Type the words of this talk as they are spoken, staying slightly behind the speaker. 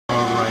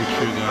right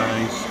here,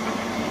 guys.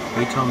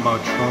 We talking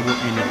about trouble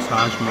in the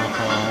Taj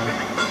Mahal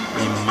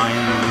in my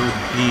little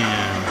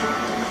Bheem.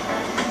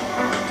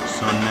 It's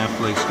on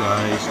Netflix,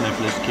 guys.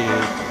 Netflix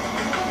kid.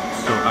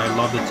 So I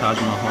love the Taj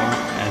Mahal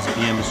as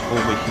Bheem is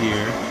over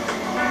here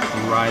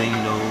riding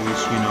those,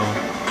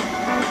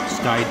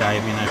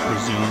 skydiving, I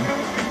presume.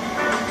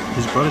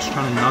 His brother's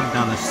trying to knock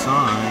down the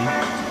sign.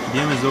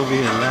 Bheem is over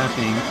here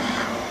laughing.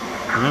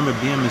 Remember,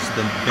 Bheem is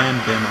the bhem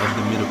of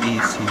the Middle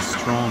East. He's a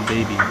strong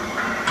baby.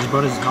 His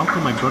brother's, how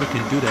come my brother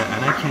can do that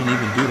and I can't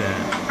even do that?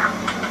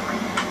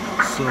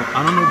 So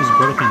I don't know if his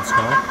brother can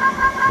talk,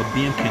 but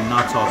Bheem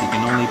cannot talk. He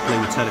can only play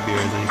with teddy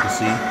bears, as you can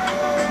see.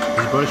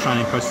 His brother's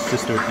trying to impress his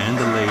sister and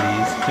the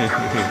ladies.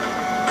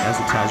 That's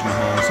the Taj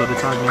Mahal. So the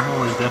Taj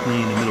Mahal is definitely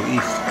in the Middle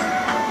East,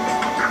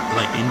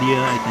 like India,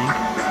 I think.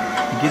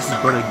 He gives his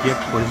brother a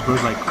gift, but his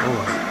brother's like, oh,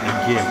 a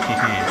gift,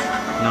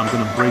 now I'm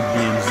gonna break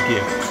Bheem's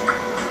gift.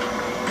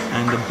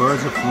 And the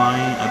birds are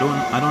flying. I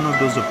don't know if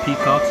those are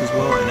peacocks as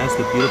well. And that's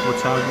the beautiful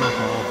Taj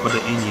Mahal for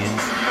the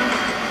Indians.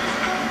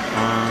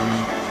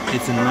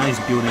 It's a nice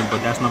building,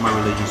 but that's not my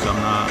religion, so I'm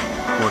not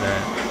for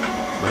that.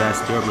 But that's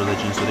their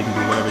religion, so they can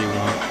do whatever they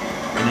want.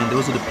 And then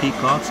those are the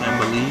peacocks, I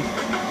believe.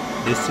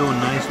 They're so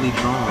nicely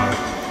drawn.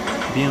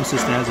 Bheem's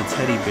sister has a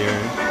teddy bear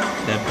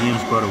that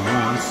Bheem's brother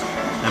wants,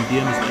 and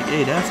Bheem is like,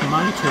 hey, that's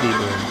my teddy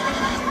bear.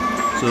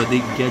 So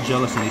they get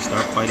jealous and they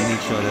start fighting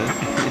each other.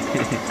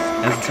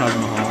 That's the Taj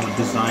Mahal,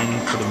 designed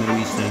for the Middle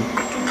Eastern.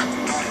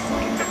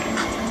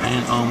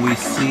 And we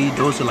see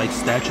those are like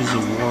statues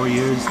of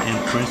warriors and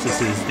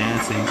princesses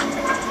dancing.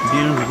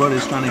 Bheem's brother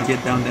is trying to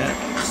get down that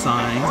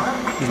sign.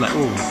 He's like,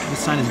 oh, this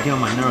sign is getting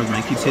on my nerves, man.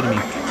 It keeps hitting me.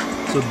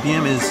 So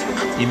Bheem is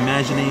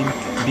imagining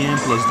Bheem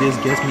plus this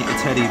gets me a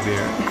teddy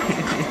bear.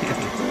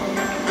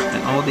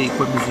 And all the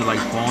equipment is like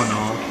falling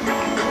off.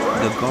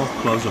 The golf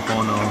clubs are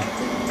falling off.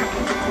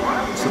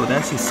 So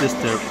that's his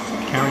sister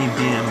carrying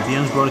Bheem.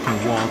 Bheem's brother can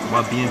walk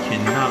while Bheem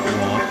cannot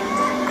walk.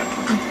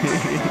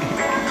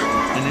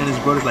 And then his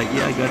brother's like,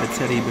 yeah, I got a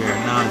teddy bear,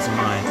 now it's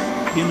mine.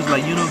 Bheem's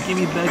like, give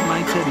me back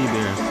my teddy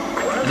bear.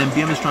 And then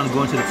Bheem is trying to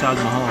go into the Taj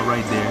Mahal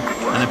right there.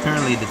 And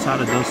apparently the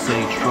title does say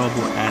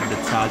trouble at the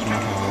Taj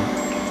Mahal.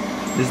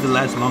 This is the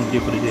last long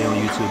video for the day on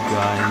YouTube,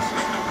 guys.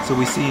 So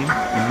we see him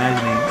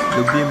imagining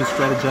the Bheem is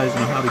strategizing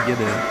on how to get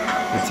a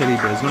teddy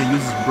bear. He's going to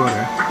use his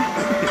brother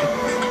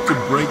to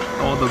break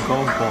all the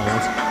golf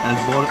balls, and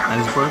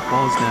his brother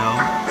falls down.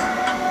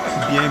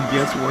 Bheem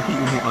gets what he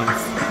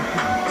wants.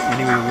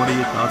 Anyway, what are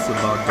your thoughts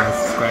about that?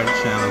 Subscribe to the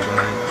channel,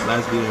 guys.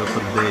 Last video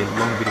for the day,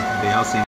 long video for the day. I'll see you.